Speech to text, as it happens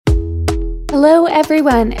Hello,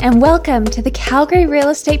 everyone, and welcome to the Calgary Real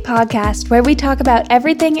Estate Podcast, where we talk about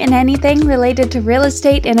everything and anything related to real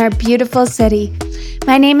estate in our beautiful city.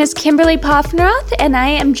 My name is Kimberly Poffenroth, and I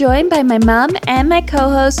am joined by my mom and my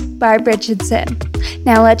co-host, Barb Richardson.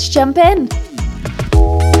 Now let's jump in.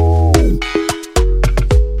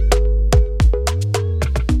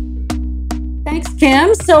 Thanks,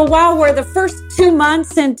 Kim. So wow, we're the first 2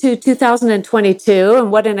 months into 2022,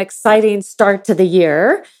 and what an exciting start to the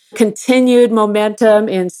year. Continued momentum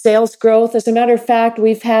in sales growth. As a matter of fact,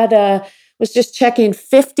 we've had was just checking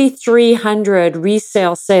 5,300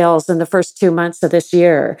 resale sales in the first 2 months of this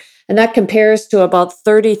year. And that compares to about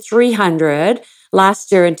 3,300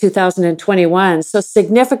 last year in 2021. So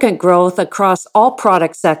significant growth across all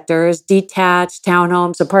product sectors, detached,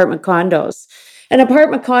 townhomes, apartment condos. And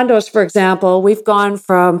apartment condos, for example, we've gone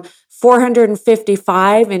from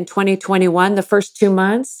 455 in 2021, the first 2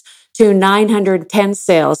 months, to 910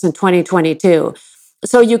 sales in 2022.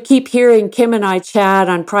 So you keep hearing Kim and I chat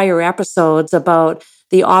on prior episodes about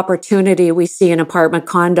the opportunity we see in apartment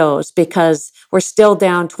condos because we're still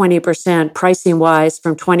down 20% pricing wise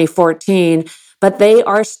from 2014, but they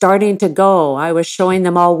are starting to go. I was showing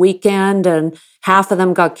them all weekend and half of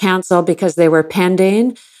them got canceled because they were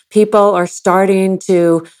pending. People are starting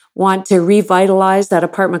to want to revitalize that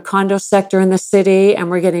apartment condo sector in the city,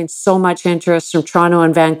 and we're getting so much interest from Toronto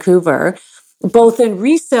and Vancouver, both in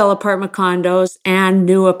resale apartment condos and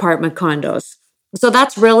new apartment condos. So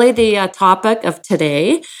that's really the topic of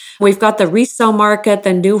today. We've got the resale market,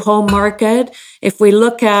 the new home market. If we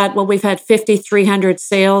look at, we've had 5,300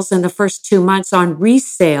 sales in the first 2 months on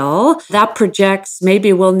resale. That projects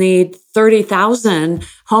maybe we'll need 30,000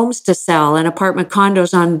 homes to sell and apartment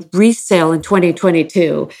condos on resale in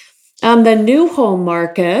 2022. The new home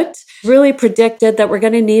market really predicted that we're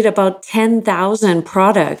going to need about 10,000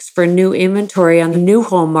 products for new inventory on the new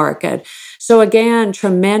home market. So again,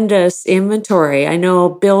 tremendous inventory. I know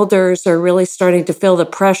builders are really starting to feel the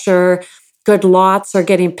pressure. Good lots are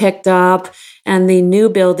getting picked up, and the new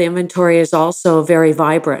build inventory is also very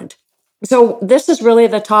vibrant. So this is really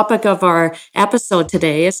the topic of our episode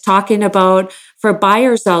today, is talking about for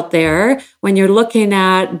buyers out there, when you're looking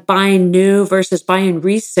at buying new versus buying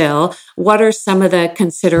resale, what are some of the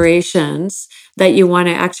considerations that you want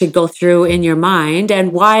to actually go through in your mind,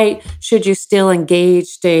 and why should you still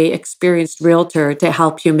engage an experienced realtor to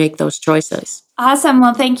help you make those choices? Awesome.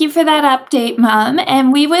 Well, thank you for that update, Mom.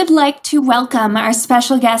 And we would like to welcome our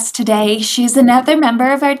special guest today. She's another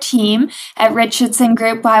member of our team at Richardson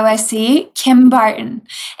Group YYC, Kim Barton.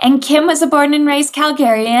 And Kim was a born and raised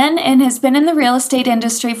Calgarian and has been in the real estate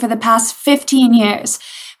industry for the past 15 years.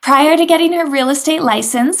 Prior to getting her real estate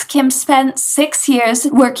license, Kim spent 6 years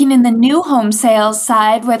working in the new home sales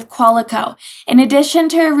side with Qualico. In addition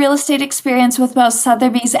to her real estate experience with both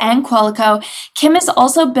Sotheby's and Qualico, Kim has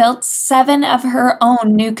also built 7 of her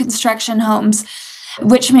own new construction homes,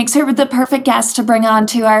 which makes her the perfect guest to bring on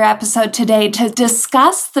to our episode today to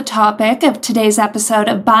discuss the topic of today's episode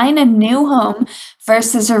of buying a new home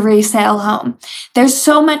versus a resale home. There's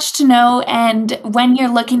so much to know, and when you're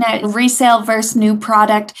looking at resale versus new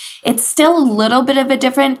product, it's still a little bit of a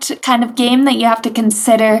different kind of game that you have to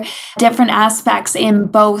consider different aspects in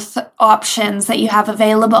both options that you have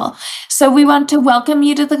available. So we want to welcome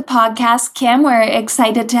you to the podcast, Kim. We're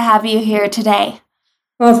excited to have you here today.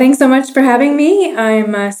 Well, thanks so much for having me.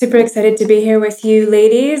 I'm super excited to be here with you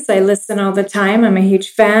ladies. I listen all the time. I'm a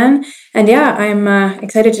huge fan. And yeah, I'm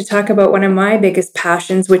excited to talk about one of my biggest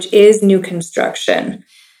passions, which is new construction.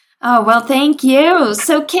 Oh, well, thank you.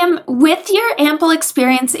 So, Kim, with your ample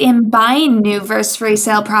experience in buying new versus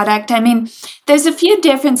resale product, there's a few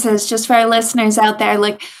differences just for our listeners out there.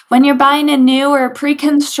 Like when you're buying a new or a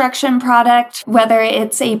pre-construction product, whether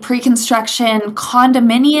it's a pre-construction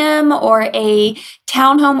condominium or a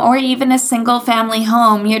townhome or even a single family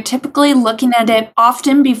home, you're typically looking at it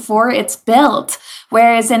often before it's built.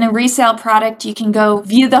 Whereas in a resale product, you can go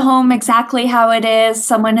view the home exactly how it is.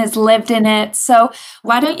 Someone has lived in it. So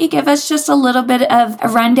why don't you give us just a little bit of a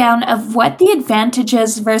rundown of what the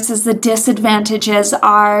advantages versus the disadvantages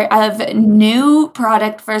are of new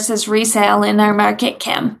product versus resale in our market,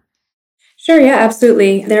 Kim? Sure, yeah,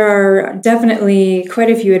 absolutely. There are definitely quite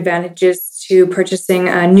a few advantages to purchasing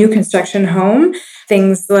a new construction home.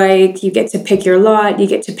 Things like you get to pick your lot, you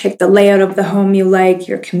get to pick the layout of the home you like,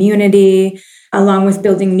 your community. Along with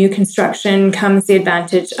building new construction comes the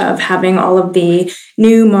advantage of having all of the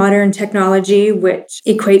new modern technology, which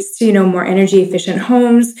equates to, more energy efficient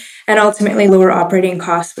homes and ultimately lower operating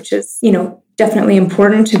costs, which is, definitely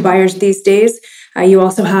important to buyers these days. You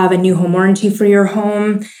also have a new home warranty for your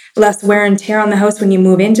home. less wear and tear on the house when you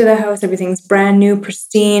move into the house. Everything's brand new,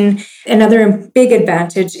 pristine. Another big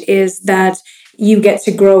advantage is that you get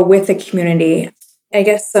to grow with the community. I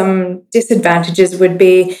guess some disadvantages would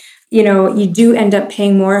be, you do end up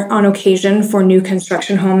paying more on occasion for new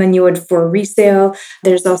construction home than you would for resale.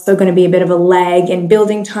 There's also going to be a bit of a lag in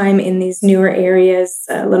building time in these newer areas,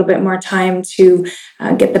 a little bit more time to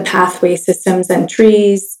get the pathway systems and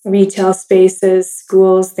trees, retail spaces,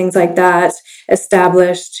 schools, things like that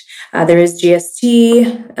established. There is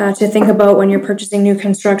GST to think about when you're purchasing new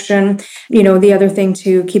construction. The other thing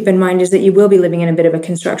to keep in mind is that you will be living in a bit of a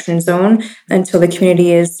construction zone until the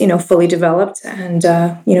community is, fully developed. And,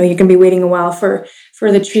 you can be waiting a while for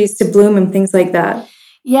the trees to bloom and things like that.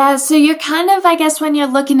 Yeah, so you're kind of, I guess, when you're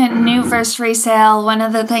looking at new versus resale, one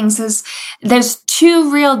of the things is there's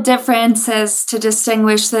two real differences to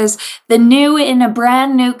distinguish. There's the new in a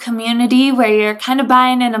brand new community where you're kind of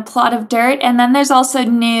buying in a plot of dirt, and then there's also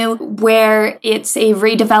new where it's a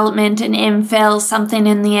redevelopment and infill, something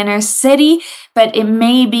in the inner city, but it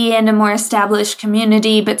may be in a more established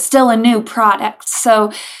community, but still a new product.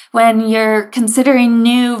 So when you're considering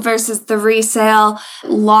new versus the resale,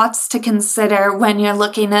 lots to consider when you're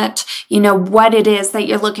looking at, what it is that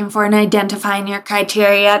you're looking for and identifying your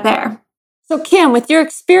criteria there. So Kim, with your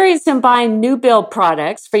experience in buying new build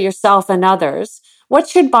products for yourself and others, what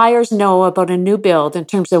should buyers know about a new build in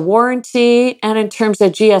terms of warranty and in terms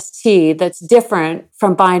of GST that's different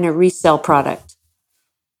from buying a resale product?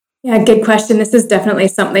 Yeah, good question. This is definitely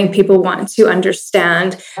something people want to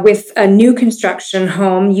understand. With a new construction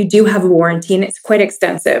home, you do have a warranty, and it's quite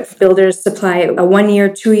extensive. Builders supply a 1-year,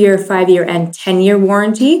 2-year, 5-year, and 10-year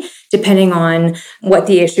warranty, depending on what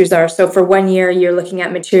the issues are. So for 1 year, you're looking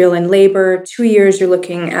at material and labor. 2 years, you're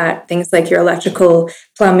looking at things like your electrical,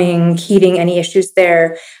 plumbing, heating, any issues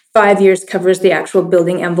there. 5 years covers the actual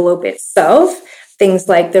building envelope itself, things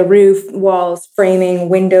like the roof, walls, framing,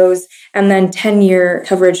 windows, and then 10-year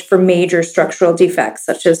coverage for major structural defects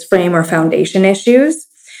such as frame or foundation issues.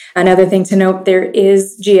 Another thing to note, there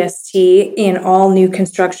is GST in all new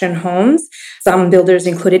construction homes. Some builders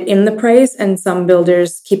include it in the price and some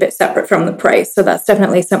builders keep it separate from the price. So that's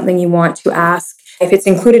definitely something you want to ask. If it's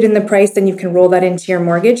included in the price, then you can roll that into your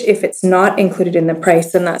mortgage. If it's not included in the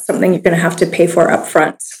price, then that's something you're going to have to pay for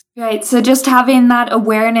upfront. Right. So just having that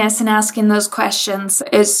awareness and asking those questions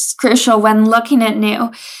is crucial when looking at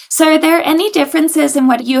new. So are there any differences in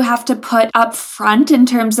what you have to put up front in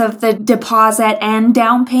terms of the deposit and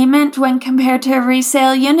down payment when compared to a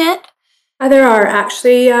resale unit? There are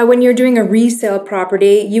actually. When you're doing a resale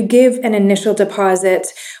property, you give an initial deposit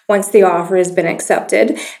once the offer has been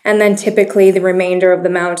accepted, and then typically the remainder of the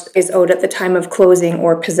amount is owed at the time of closing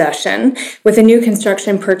or possession. With a new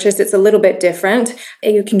construction purchase, it's a little bit different.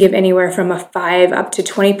 You can give anywhere from a 5 up to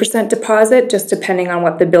 20% deposit, just depending on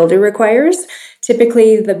what the builder requires.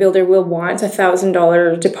 Typically, the builder will want a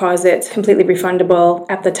 $1,000 deposit, completely refundable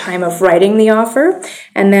at the time of writing the offer.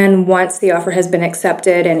 And then once the offer has been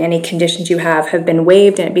accepted and any conditions you have been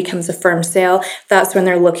waived and it becomes a firm sale, that's when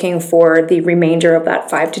they're looking for the remainder of that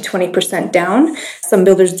 5 to 20% down. Some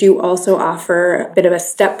builders do also offer a bit of a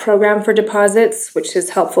step program for deposits, which is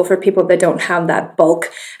helpful for people that don't have that bulk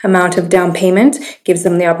amount of down payment, gives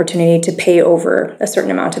them the opportunity to pay over a certain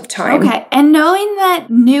amount of time. Okay. And knowing that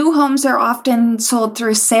new homes are often sold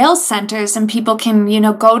through sales centers and people can,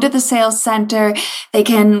 go to the sales center, they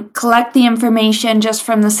can collect the information just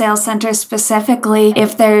from the sales center specifically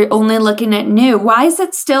if they're only looking at new. Why is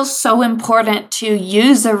it still so important to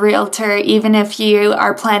use a realtor even if you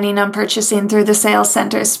are planning on purchasing through the sales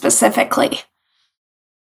center specifically?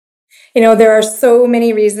 There are so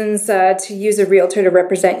many reasons to use a realtor to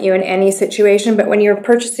represent you in any situation, but when you're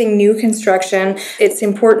purchasing new construction, it's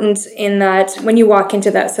important in that when you walk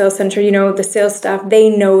into that sales center, the sales staff, they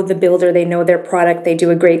know the builder, they know their product, they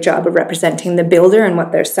do a great job of representing the builder and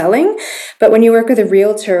what they're selling. But when you work with a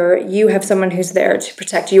realtor, you have someone who's there to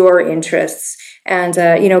protect your interests and,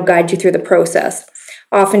 guide you through the process.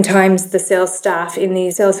 Oftentimes, the sales staff in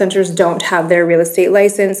these sales centers don't have their real estate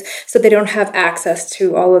license, so they don't have access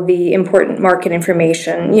to all of the important market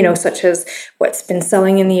information, such as what's been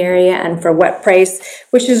selling in the area and for what price,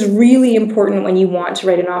 which is really important when you want to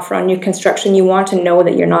write an offer on new construction. You want to know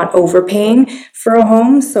that you're not overpaying for a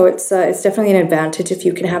home, so it's definitely an advantage if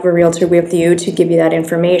you can have a realtor with you to give you that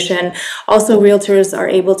information. Also, realtors are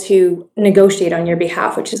able to negotiate on your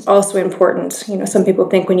behalf, which is also important. Some people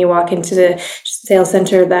think when you walk into the sales center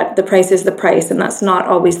that the price is the price, and that's not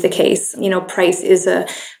always the case. Price is a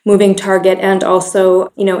moving target, and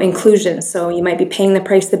also, inclusion. So you might be paying the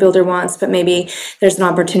price the builder wants, but maybe there's an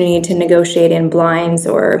opportunity to negotiate in blinds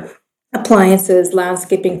or appliances,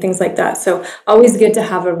 landscaping, things like that. So always good to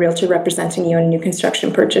have a realtor representing you in a new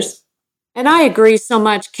construction purchase. And I agree so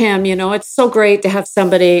much, Kim. It's so great to have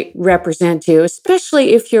somebody represent you,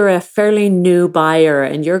 especially if you're a fairly new buyer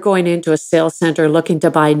and you're going into a sales center looking to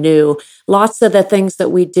buy new. Lots of the things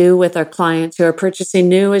that we do with our clients who are purchasing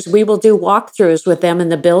new is we will do walkthroughs with them and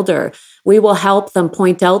the builder. We will help them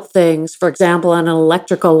point out things, for example, on an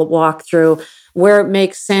electrical walkthrough, where it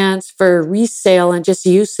makes sense for resale and just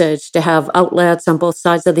usage to have outlets on both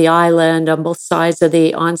sides of the island, on both sides of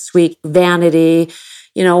the ensuite vanity.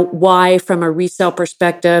 Why from a resale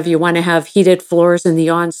perspective, you want to have heated floors in the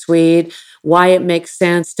ensuite, why it makes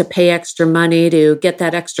sense to pay extra money to get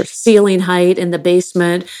that extra ceiling height in the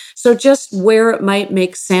basement. So just where it might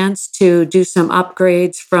make sense to do some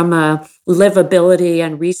upgrades from a livability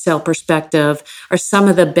and resale perspective are some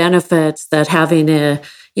of the benefits that having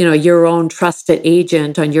your own trusted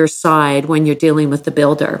agent on your side when you're dealing with the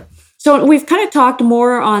builder. So we've kind of talked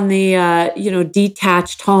more on the,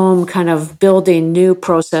 detached home kind of building new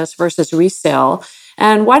process versus resale.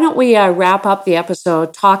 And why don't we wrap up the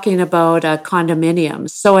episode talking about condominiums?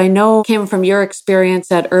 So I know, Kim, from your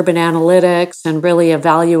experience at Urban Analytics and really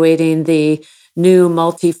evaluating the new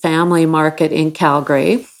multifamily market in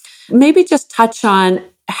Calgary, maybe just touch on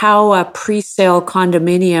how a pre-sale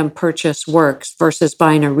condominium purchase works versus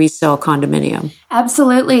buying a resale condominium.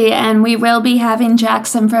 Absolutely. And we will be having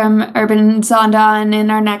Jackson from Urban Zonda on in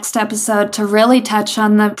our next episode to really touch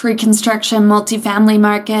on the pre-construction multifamily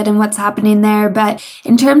market and what's happening there. But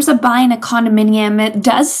in terms of buying a condominium, it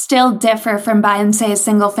does still differ from buying, say, a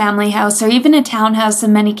single family house or even a townhouse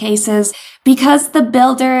in many cases, because the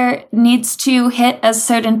builder needs to hit a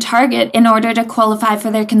certain target in order to qualify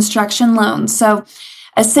for their construction loan. So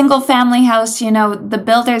a single family house, the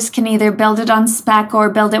builders can either build it on spec or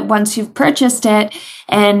build it once you've purchased it,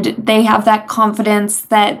 and they have that confidence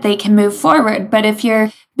that they can move forward. But if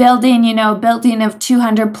you're building, a building of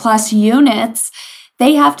 200 plus units,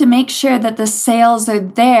 they have to make sure that the sales are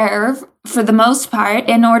there for the most part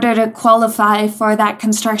in order to qualify for that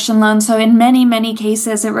construction loan. So in many, many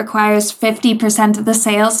cases, it requires 50% of the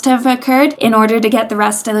sales to have occurred in order to get the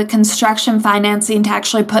rest of the construction financing to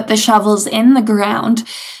actually put the shovels in the ground.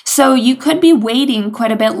 So you could be waiting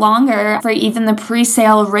quite a bit longer for even the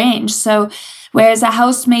pre-sale range. So whereas a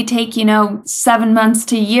house may take, 7 months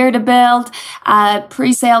to a year to build, a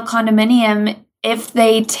pre-sale condominium, if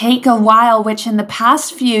they take a while, which in the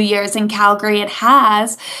past few years in Calgary it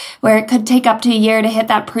has, where it could take up to a year to hit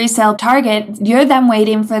that pre-sale target, you're then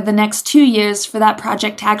waiting for the next 2 years for that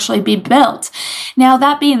project to actually be built. Now,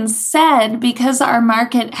 that being said, because our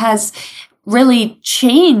market has really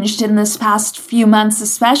changed in this past few months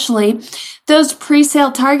especially, those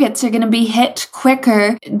pre-sale targets are going to be hit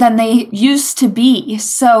quicker than they used to be.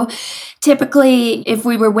 So typically, if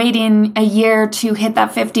we were waiting a year to hit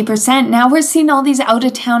that 50%, now we're seeing all these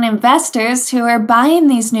out-of-town investors who are buying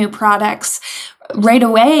these new products right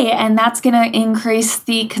away, and that's going to increase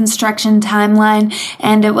the construction timeline,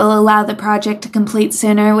 and it will allow the project to complete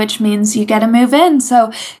sooner, which means you get to move in.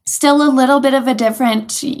 So still a little bit of a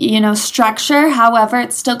different, structure. However,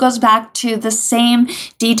 it still goes back to the same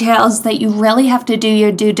details that you really have to do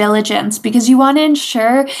your due diligence, because you want to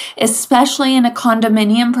ensure, especially in a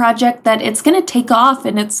condominium project, that it's going to take off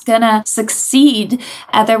and it's going to succeed.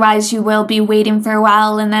 Otherwise, you will be waiting for a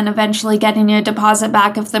while and then eventually getting your deposit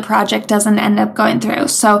back if the project doesn't end up going through.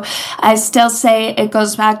 So I still say it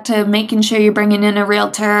goes back to making sure you're bringing in a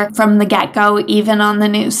realtor from the get-go, even on the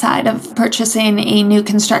new side of purchasing a new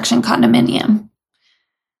construction condominium.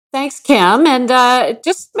 Thanks, Kim. And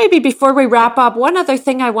just maybe before we wrap up, one other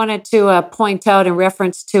thing I wanted to point out in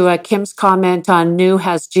reference to Kim's comment on new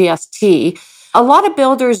has GST. A lot of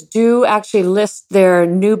builders do actually list their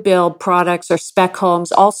new build products or spec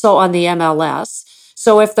homes also on the MLS.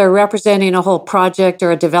 So if they're representing a whole project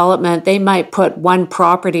or a development, they might put one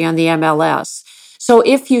property on the MLS. So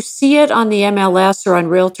if you see it on the MLS or on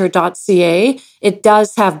realtor.ca, it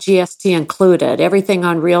does have GST included. Everything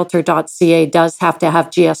on realtor.ca does have to have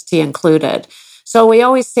GST included. So we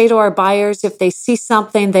always say to our buyers, if they see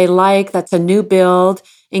something they like that's a new build,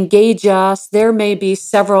 engage us. There may be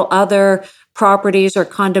several other properties or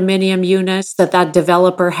condominium units that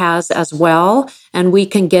developer has as well. And we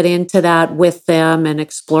can get into that with them and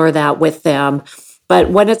explore that with them. But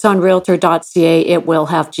when it's on realtor.ca, it will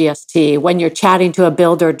have GST. When you're chatting to a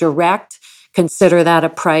builder direct, consider that a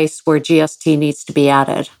price where GST needs to be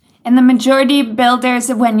added. And the majority of builders,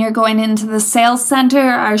 when you're going into the sales center,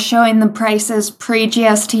 are showing the prices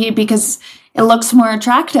pre-GST because it looks more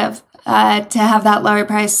attractive. to have that lower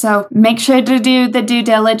price. So make sure to do the due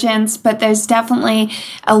diligence, but there's definitely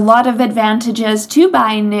a lot of advantages to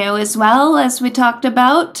buying new as well, as we talked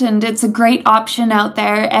about, and it's a great option out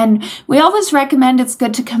there. And we always recommend it's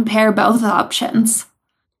good to compare both options.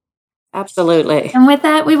 Absolutely. And with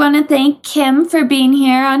that, we want to thank Kim for being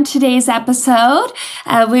here on today's episode.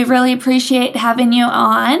 We really appreciate having you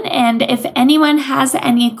on. And if anyone has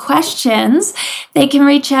any questions, they can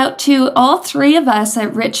reach out to all three of us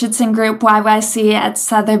at Richardson Group YYC at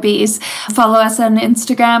Sotheby's. Follow us on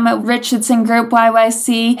Instagram at Richardson Group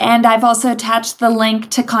YYC. And I've also attached the link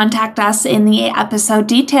to contact us in the episode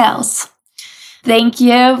details. Thank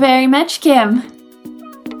you very much, Kim.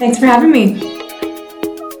 Thanks for having me.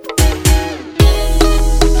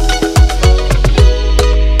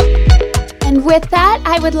 And with that,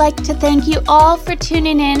 I would like to thank you all for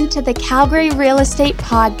tuning in to the Calgary Real Estate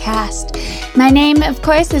Podcast. My name, of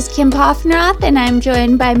course, is Kim Poffenroth, and I'm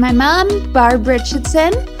joined by my mom, Barb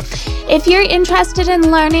Richardson. If you're interested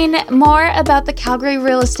in learning more about the Calgary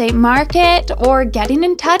real estate market or getting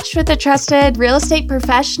in touch with a trusted real estate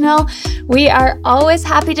professional, we are always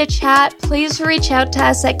happy to chat. Please reach out to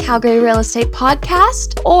us at Calgary Real Estate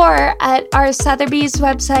Podcast or at our Sotheby's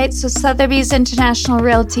website, so Sotheby's International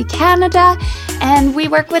Realty Canada. And we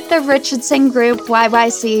work with the Richardson Group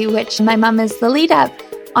YYC, which my mom is the lead of.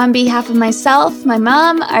 On behalf of myself, my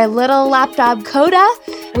mom, our little lapdog Coda,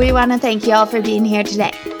 we want to thank you all for being here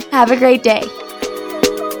today. Have a great day.